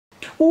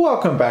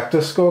Welcome back to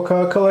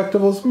Scorecard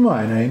Collectibles.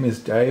 My name is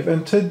Dave,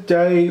 and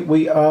today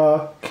we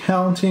are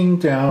counting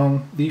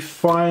down the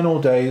final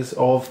days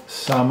of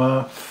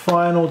summer,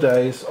 final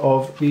days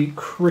of the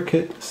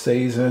cricket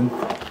season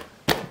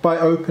by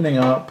opening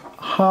up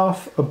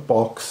half a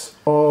box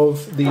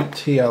of the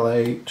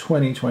TLA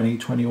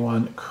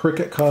 2020-21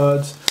 cricket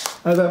cards.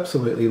 I've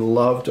absolutely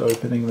loved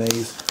opening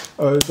these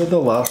over the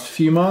last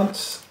few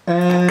months,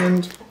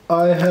 and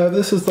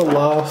this is the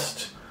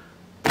last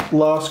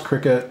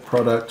cricket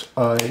product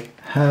I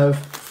have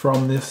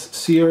from this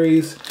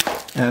series,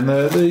 and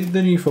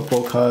the new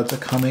football cards are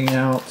coming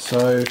out,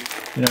 so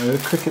you know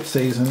the cricket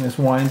season is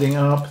winding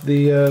up.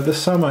 The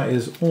summer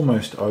is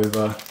almost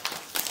over,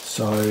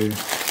 so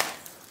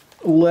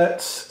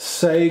let's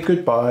say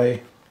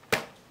goodbye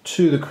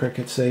to the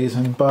cricket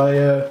season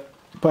by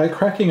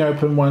cracking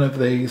open one of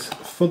these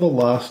for the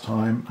last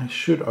time. I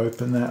should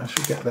open that. I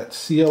should get that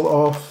seal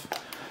off.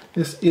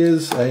 This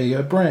is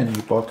a brand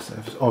new box,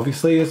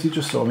 obviously, as you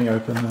just saw me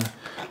open the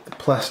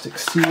plastic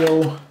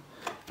seal.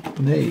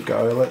 And there you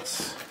go,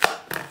 let's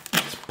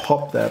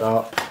pop that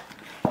up.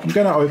 I'm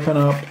going to open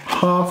up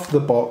half the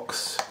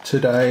box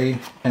today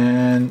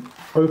and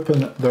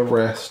open the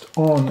rest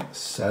on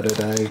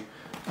Saturday.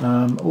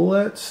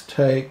 Let's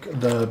take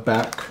the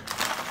back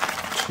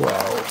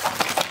 12.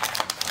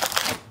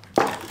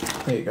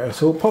 There you go,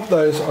 so we'll pop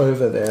those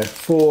over there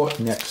for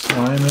next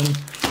time and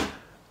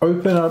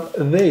open up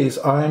these.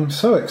 I'm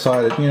so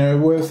excited. You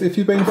know, if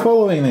you've been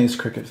following these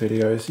cricket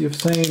videos, you've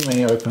seen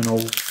me open all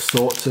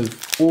sorts of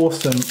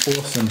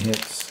awesome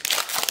hits.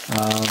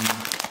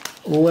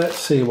 Let's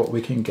see what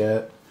we can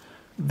get.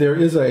 There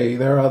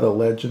are the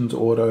Legends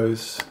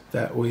autos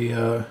that we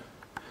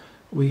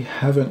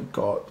haven't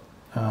got.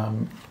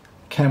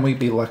 Can we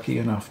be lucky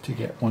enough to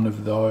get one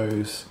of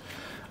those?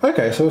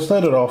 Okay, so we'll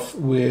start it off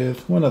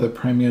with one of the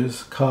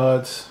Premier's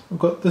cards. We've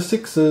got the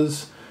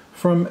Sixers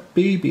from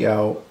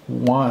BBL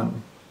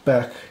 1,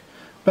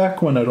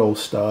 back when it all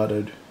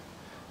started.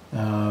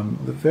 The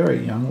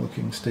very young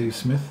looking Steve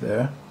Smith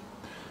there.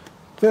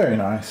 Very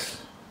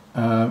nice.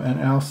 And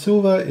our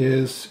silver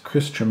is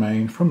Chris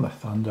Tremaine from the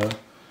Thunder.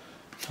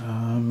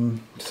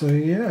 So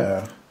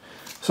yeah.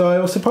 So I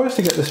was supposed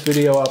to get this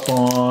video up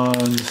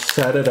on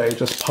Saturday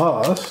just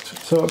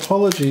past, so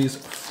apologies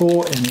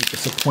for any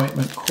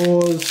disappointment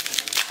caused.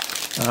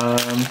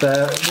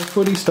 The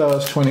Footy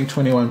Stars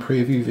 2021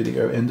 preview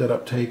video ended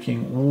up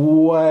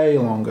taking way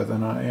longer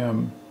than I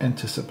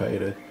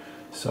anticipated.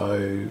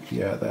 So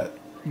yeah, that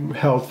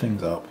held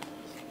things up.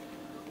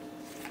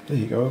 There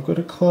you go, I've got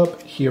a Club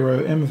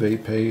Hero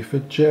MVP for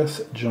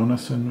Jess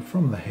Jonathan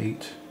from the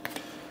Heat.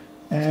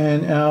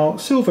 And our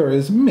silver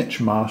is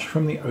Mitch Marsh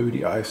from the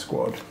ODI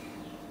squad.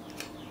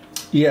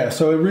 Yeah,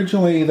 so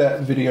originally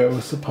that video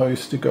was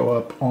supposed to go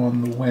up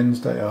on the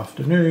Wednesday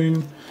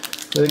afternoon.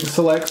 I think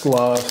Select's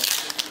last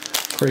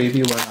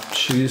preview went up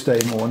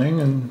Tuesday morning,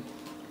 and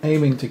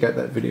aiming to get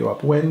that video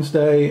up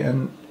Wednesday,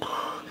 and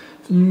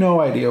no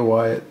idea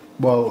why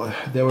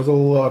there was a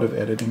lot of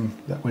editing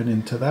that went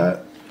into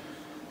that.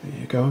 There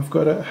you go, I've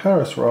got a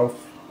Harris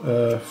Rolfe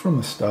from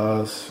the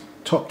Stars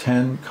top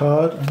 10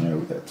 card. I know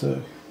that's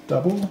a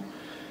double.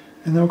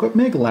 And then we've got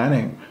Meg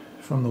Lanning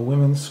from the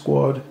women's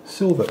squad,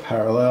 silver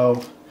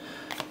parallel.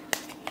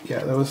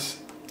 Yeah, there was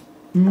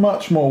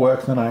much more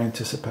work than I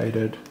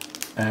anticipated,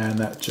 and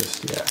that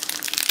just, yeah.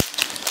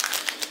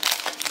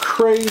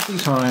 Crazy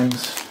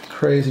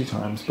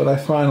times, but I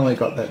finally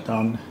got that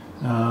done.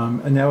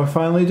 And now we're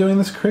finally doing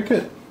this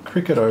cricket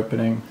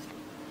opening.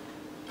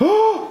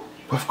 Oh,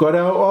 we've got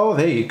our,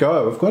 there you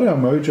go, we've got our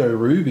Mojo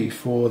Ruby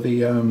for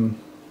the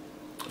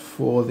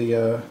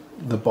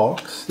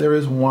box. There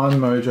is one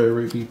Mojo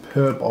Ruby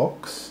per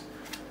box,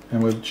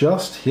 and we've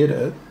just hit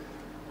it.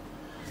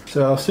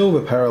 So our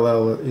silver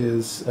parallel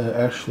is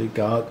Ashley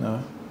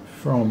Gardner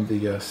from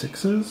the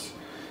Sixers.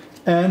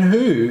 And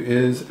who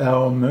is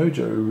our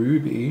Mojo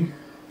Ruby?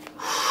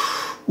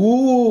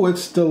 Ooh,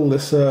 it's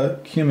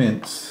Delissa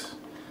Kimmins.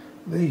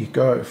 There you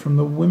go, from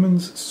the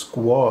women's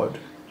squad.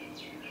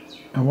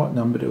 And what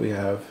number do we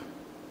have?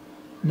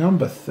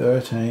 Number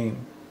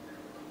 13.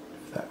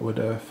 That would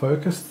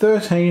focus.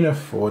 13 of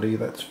 40,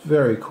 that's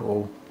very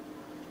cool.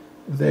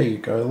 There you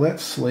go,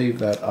 let's sleeve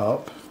that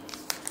up.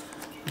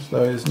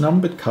 Those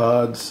numbered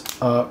cards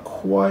are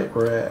quite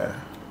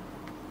rare,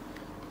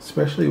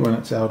 especially when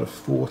it's out of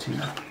 40.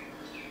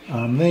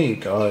 There you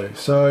go.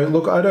 So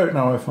look, I don't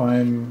know if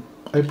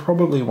I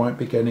probably won't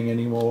be getting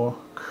any more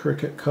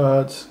cricket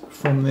cards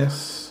from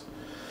this.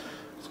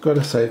 I've got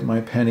to save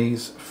my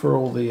pennies for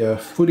all the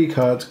footy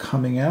cards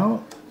coming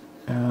out.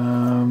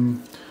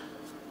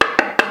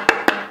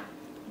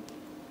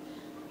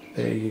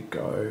 There you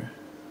go.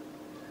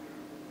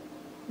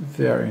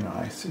 Very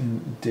nice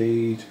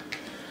indeed.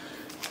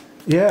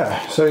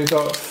 Yeah, so you've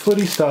got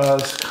Footy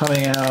Stars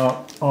coming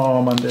out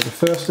on Monday the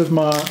 1st of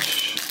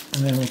March,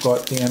 and then we've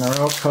got the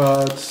NRL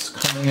cards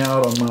coming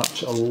out on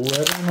March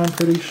 11, I'm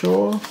pretty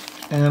sure.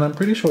 And I'm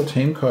pretty sure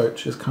Team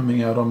Coach is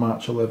coming out on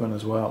March 11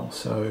 as well.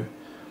 So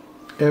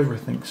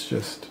everything's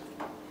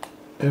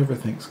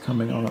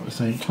coming on at the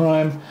same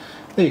time.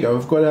 There you go,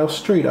 we've got our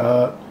street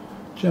art,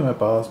 Gemma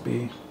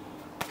Barsby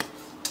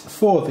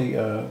for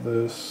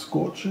the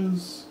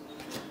Scorchers,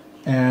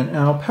 and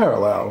our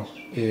parallel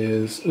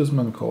is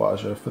Usman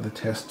Khawaja for the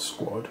Test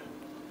squad.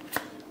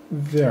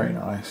 Very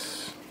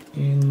nice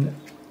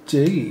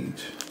indeed.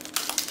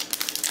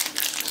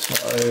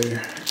 So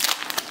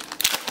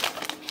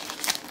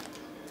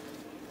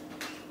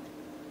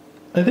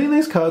I think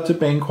these cards have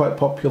been quite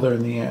popular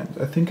in the end.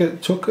 I think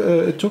it took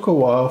a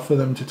while for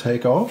them to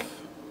take off.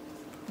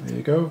 There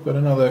you go. We've got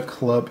another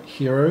club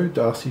hero,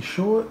 Darcy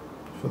Short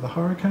for the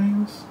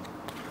Hurricanes,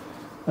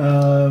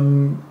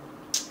 and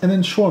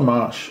then Sean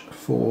Marsh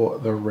for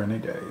the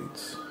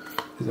Renegades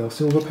is our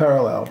silver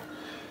parallel.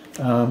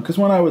 Because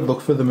when I would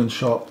look for them in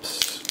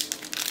shops,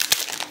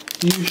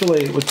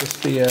 usually it would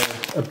just be a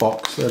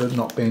box that had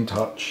not been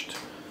touched,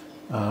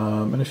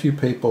 and a few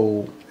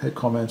people had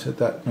commented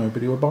that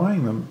nobody were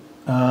buying them.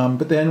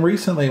 But then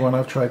recently, when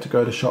I've tried to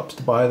go to shops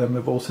to buy them,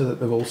 they've all said that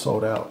they've all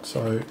sold out.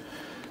 So,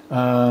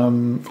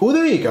 oh,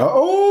 there you go.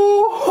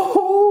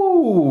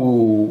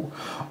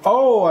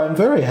 Oh, I'm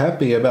very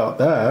happy about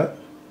that.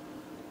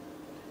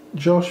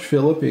 Josh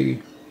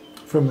Philippi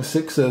from the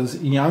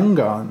Sixers, Young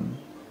Gun.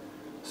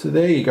 So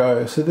there you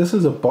go. So this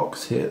is a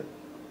box hit,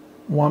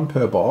 1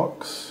 per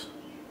box.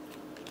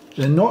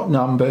 They're not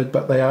numbered,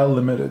 but they are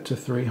limited to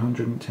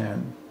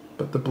 310.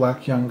 But the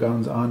black Young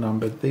Guns are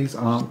numbered. These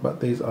aren't, but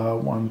these are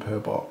 1 per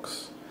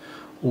box.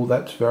 Oh,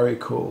 that's very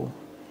cool.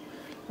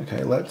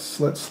 Okay, let's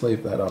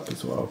sleeve that up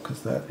as well,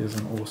 because that is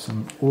an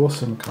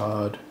awesome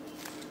card.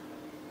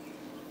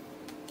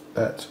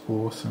 That's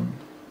awesome.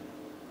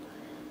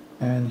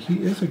 And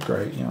he is a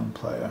great young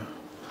player.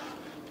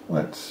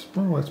 Let's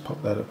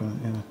pop that up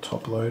in a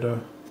top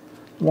loader.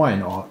 Why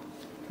not?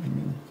 I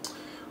mean,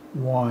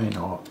 why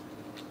not?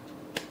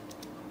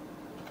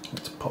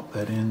 Let's pop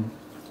that in.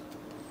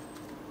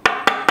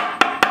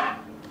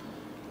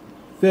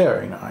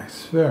 Very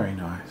nice, very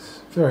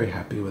nice. Very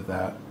happy with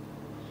that.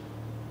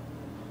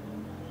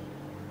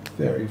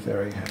 Very,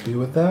 very happy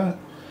with that.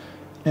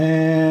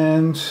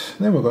 And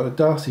then we've got a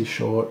Darcy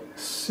Short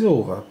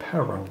silver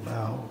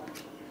parallel.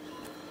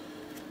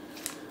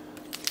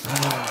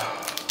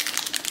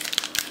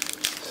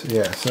 So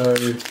yeah, so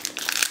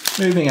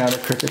moving out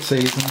of cricket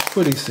season,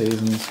 footy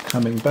season's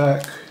coming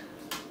back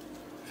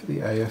for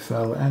the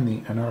AFL and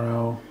the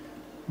NRL,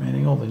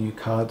 meaning all the new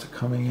cards are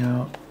coming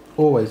out.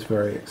 Always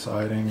very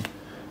exciting.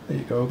 There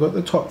you go, we've got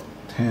the top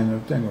 10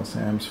 of Daniel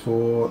Sams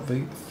for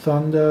the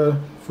Thunder,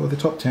 for the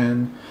top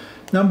 10.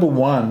 Number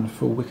 1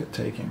 for wicket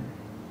taking.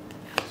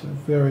 So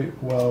very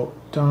well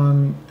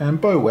done.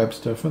 And Bo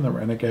Webster from the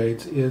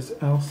Renegades is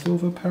our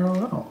silver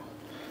parallel.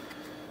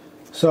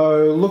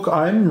 So look,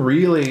 I've been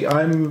really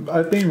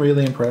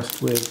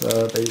impressed with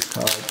these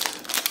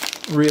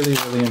cards. Really,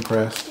 really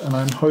impressed. And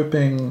I'm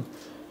hoping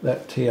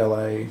that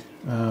TLA,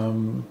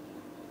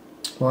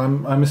 well,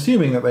 I'm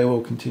assuming that they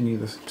will continue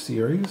this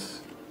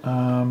series.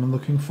 I'm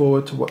looking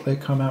forward to what they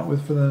come out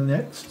with for the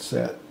next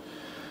set.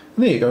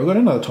 And there you go, we've got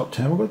another top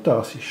 10. We've got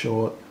Darcy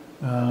Short,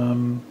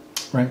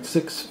 ranked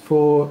 6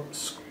 for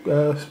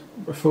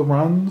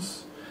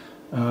runs.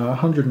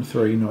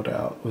 103 not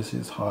out was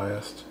his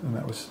highest, and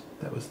that was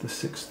the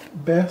 6th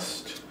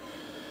best.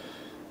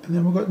 And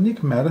then we've got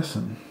Nick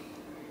Madison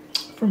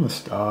from the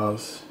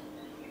Stars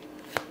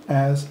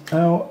as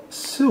our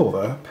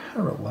silver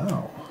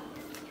parallel.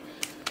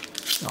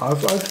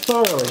 I've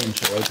thoroughly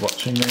enjoyed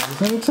watching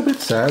these, and it's a bit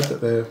sad that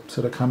they're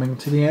sort of coming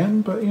to the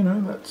end, but you know,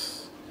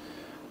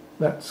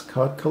 that's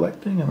card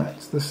collecting and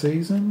that's the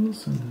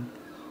seasons. And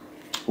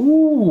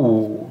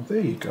ooh,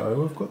 there you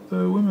go, we've got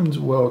the Women's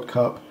World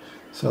Cup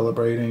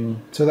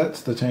celebrating, so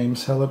that's the team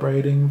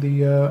celebrating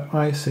the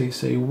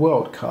ICC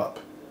World Cup.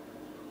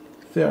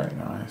 Very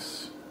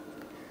nice.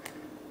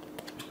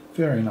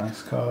 Very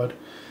nice card.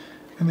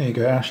 And there you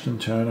go, Ashton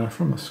Turner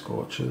from the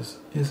Scorchers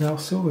is our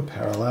silver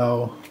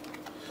parallel.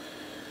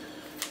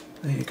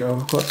 There you go,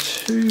 we've got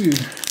two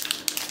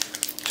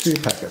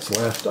packets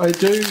left. I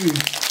do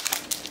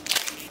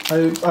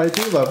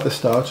love the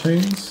Star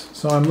Tunes,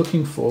 so I'm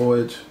looking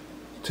forward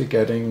to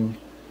getting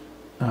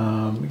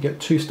we get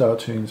 2 Star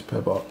Tunes per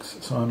box.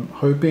 So I'm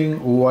hoping,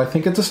 oh, I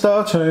think it's a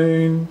Star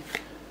Tune.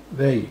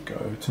 There you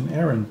go, it's an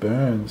Aaron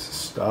Burns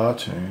Star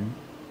Tune.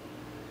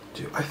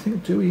 I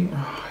think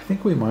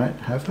we might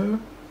have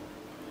her.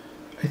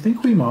 I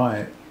think we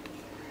might.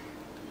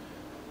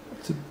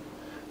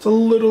 It's a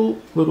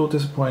little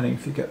disappointing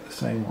if you get the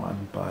same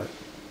one, but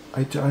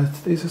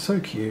these are so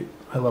cute.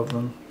 I love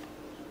them.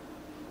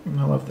 And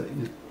I love that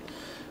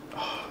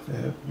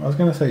I was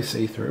going to say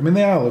see-through. I mean,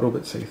 they are a little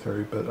bit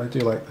see-through, but I do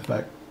like the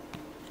fact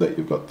that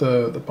you've got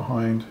the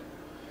behind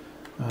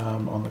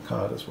on the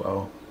card as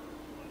well.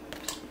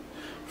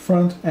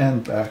 Front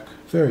and back,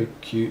 very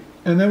cute.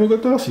 And then we've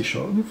got Darcy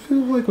Short. I feel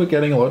like we're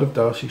getting a lot of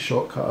Darcy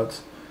Short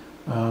cards.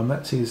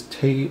 That's his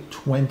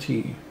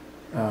T20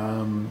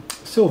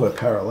 silver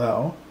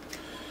parallel.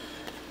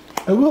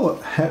 I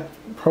will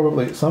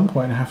probably at some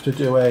point have to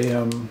do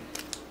a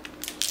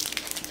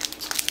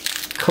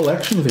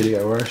collection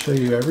video where I show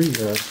you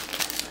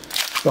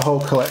the whole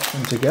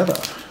collection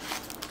together.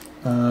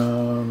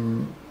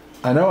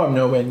 I know I'm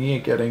nowhere near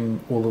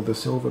getting all of the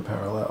silver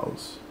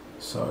parallels,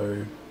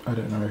 so I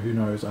don't know, who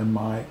knows, I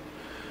might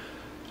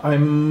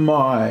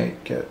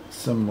get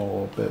some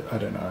more, but I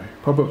don't know,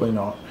 probably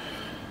not.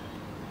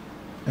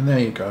 And there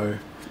you go,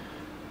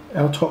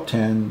 our top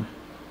 10,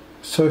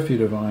 Sophie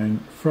Devine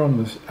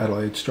from the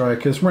Adelaide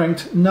Strikers,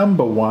 ranked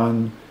number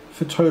 1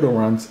 for total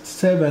runs,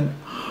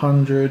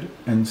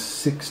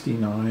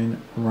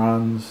 769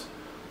 runs.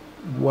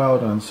 Well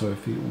done,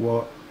 Sophie,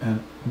 what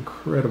an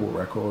incredible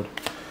record.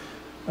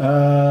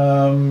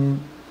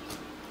 And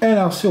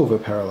our silver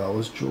parallel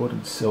is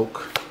Jordan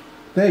Silk.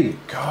 There you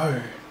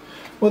go.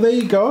 Well, there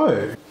you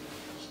go.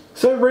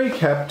 So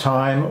recap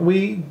time,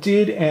 we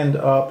did end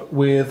up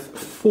with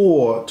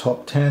 4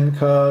 top 10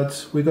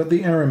 cards. We got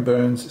the Aaron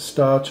Burns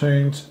Star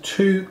Tunes,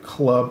 2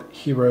 Club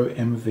Hero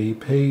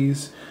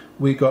MVPs.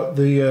 We got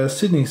the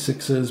Sydney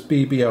Sixers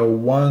BBL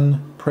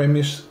 1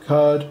 Premiers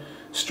card.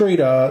 Street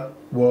Art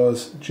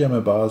was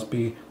Gemma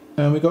Barsby.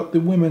 And we got the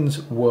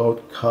Women's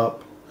World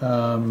Cup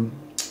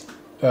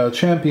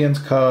Champions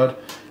card,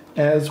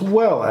 as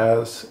well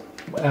as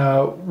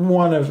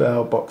one of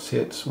our box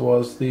hits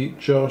was the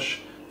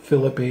Josh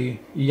Philippi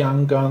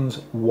Young Guns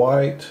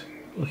White,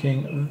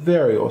 looking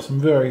very awesome,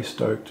 very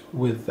stoked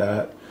with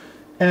that.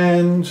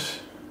 And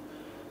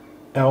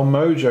our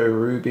Mojo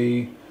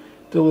Ruby,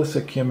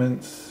 Delissa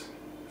Kimmins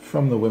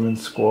from the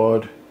women's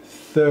squad,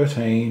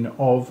 13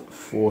 of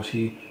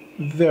 40.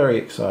 Very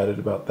excited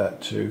about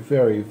that too.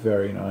 Very,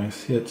 very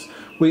nice hits.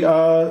 We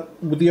are,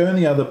 the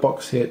only other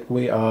box hit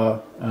we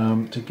are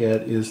to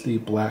get is the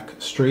Black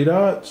Street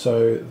Art,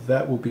 so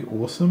that will be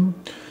awesome.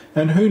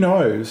 And who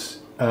knows,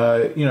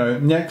 you know,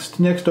 next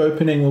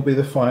opening will be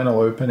the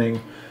final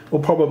opening, or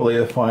probably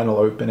the final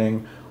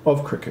opening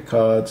of cricket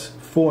cards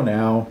for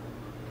now.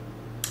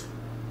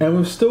 And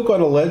we've still got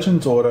a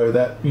Legends auto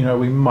that, you know,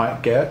 we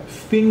might get.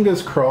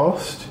 Fingers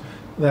crossed,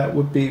 that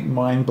would be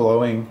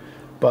mind-blowing.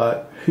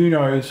 But who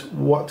knows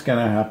what's going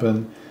to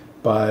happen.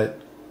 But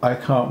I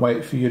can't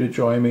wait for you to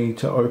join me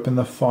to open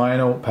the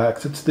final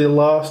packs. It's the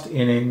last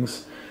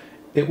innings.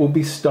 It will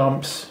be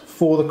stumps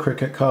for the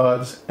cricket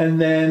cards. And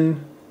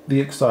then the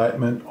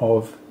excitement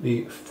of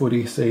the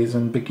footy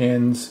season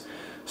begins.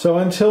 So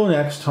until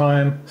next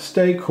time,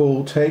 stay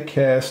cool, take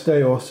care,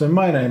 stay awesome.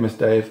 My name is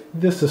Dave.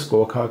 This is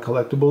Scorecard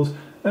Collectibles.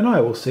 And I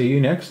will see you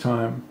next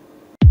time.